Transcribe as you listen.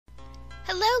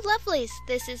Hello lovelies,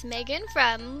 this is Megan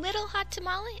from Little Hot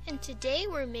Tamale, and today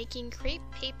we're making crepe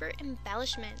paper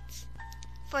embellishments.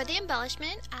 For the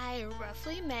embellishment, I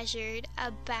roughly measured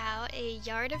about a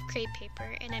yard of crepe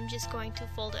paper, and I'm just going to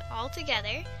fold it all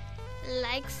together,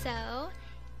 like so,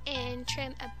 and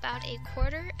trim about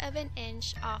 1/4 of an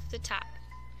inch off the top.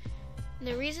 And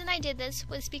the reason I did this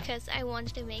was because I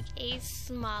wanted to make a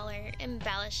smaller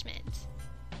embellishment.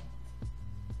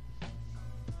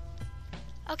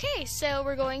 Okay, so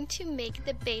we're going to make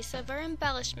the base of our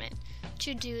embellishment.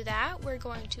 To do that, we're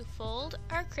going to fold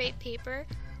our crepe paper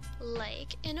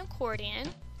like an accordion,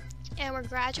 and we're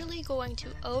gradually going to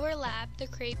overlap the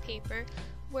crepe paper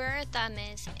where our thumb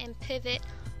is and pivot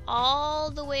all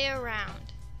the way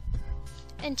around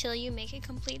until you make a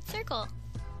complete circle.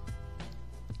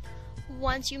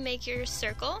 Once you make your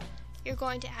circle, you're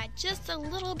going to add just a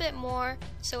little bit more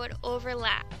so it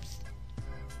overlaps.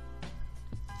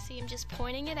 See, I'm just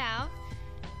pointing it out,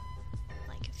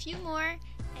 like a few more,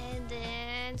 and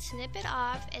then snip it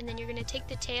off, and then you're going to take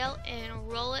the tail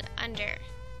and roll it under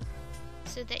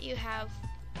so that you have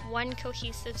one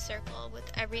cohesive circle with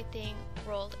everything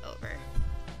rolled over.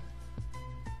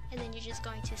 And then you're just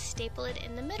going to staple it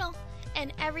in the middle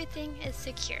and everything is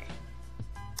secure.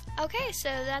 Okay, so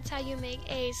that's how you make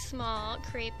a small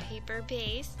crepe paper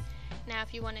base. Now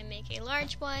if you want to make a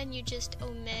large one, you just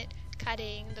omit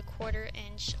cutting the 1/4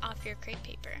 inch off your crepe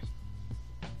paper.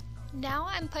 Now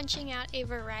I'm punching out a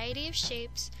variety of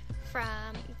shapes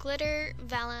from glitter,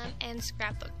 vellum, and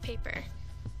scrapbook paper.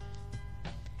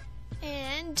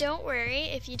 And don't worry,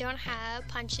 if you don't have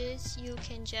punches, you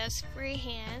can just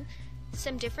freehand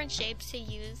some different shapes to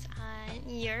use on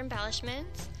your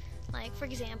embellishments. Like for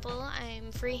example,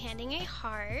 I'm freehanding a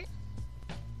heart,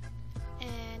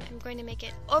 and I'm going to make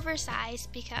it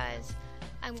oversized because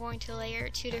I'm going to layer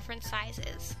 2 different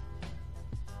sizes.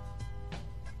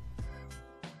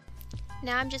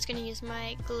 Now I'm just going to use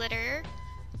my glitter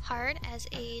heart as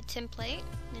a template,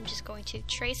 and I'm just going to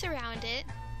trace around it.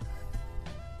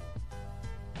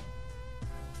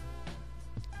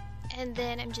 And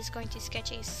then I'm just going to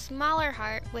sketch a smaller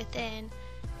heart within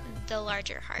the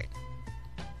larger heart.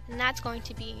 And that's going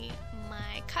to be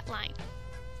my cut line.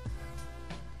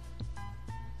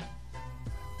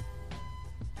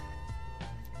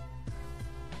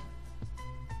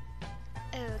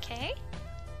 Okay.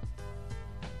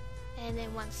 And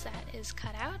then once that is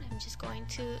cut out, I'm just going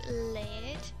to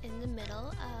lay it in the middle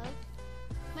of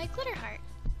my glitter heart.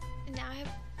 And now I have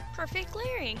perfect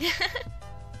layering.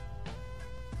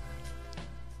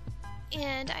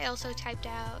 And I also typed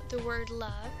out the word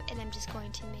love, and I'm just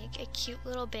going to make a cute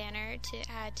little banner to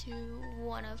add to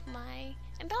one of my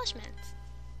embellishments.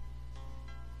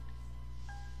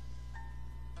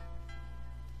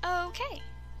 Okay,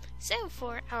 so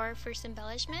for our first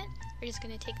embellishment, we're just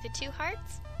going to take the 2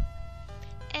 hearts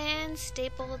and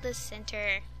staple the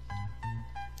center,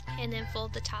 and then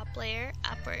fold the top layer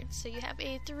upwards so you have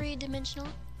a 3-dimensional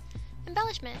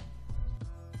embellishment.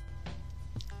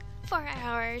 For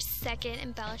our second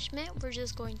embellishment, we're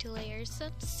just going to layer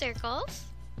some circles,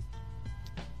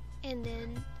 and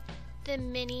then the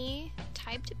mini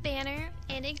typed banner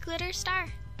and a glitter star.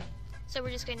 So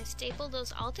we're just going to staple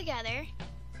those all together,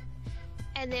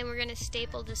 and then we're going to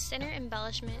staple the center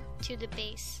embellishment to the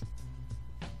base.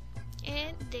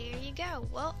 And there you go.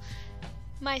 Well,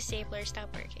 my stapler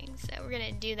stopped working, so we're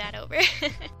going to do that over.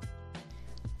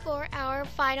 For our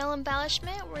final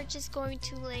embellishment, we're just going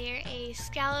to layer a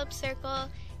scallop circle,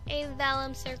 a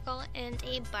vellum circle, and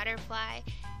a butterfly,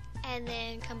 and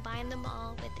then combine them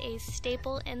all with a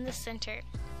staple in the center.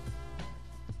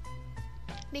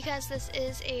 Because this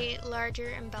is a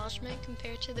larger embellishment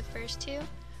compared to the first 2,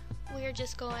 we're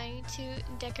just going to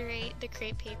decorate the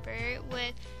crepe paper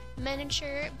with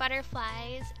miniature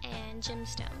butterflies and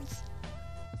gemstones.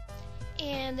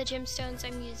 And the gemstones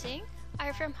I'm using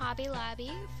are from Hobby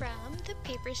Lobby from the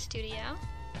Paper Studio,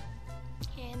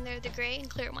 and they're the gray and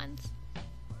clear ones.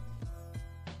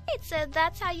 Alright, so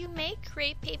that's how you make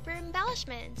crepe paper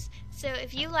embellishments. So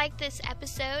if you like this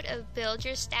episode of Build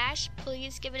Your Stash,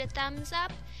 please give it a thumbs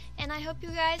up, and I hope you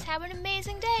guys have an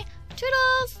amazing day.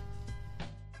 Toodles!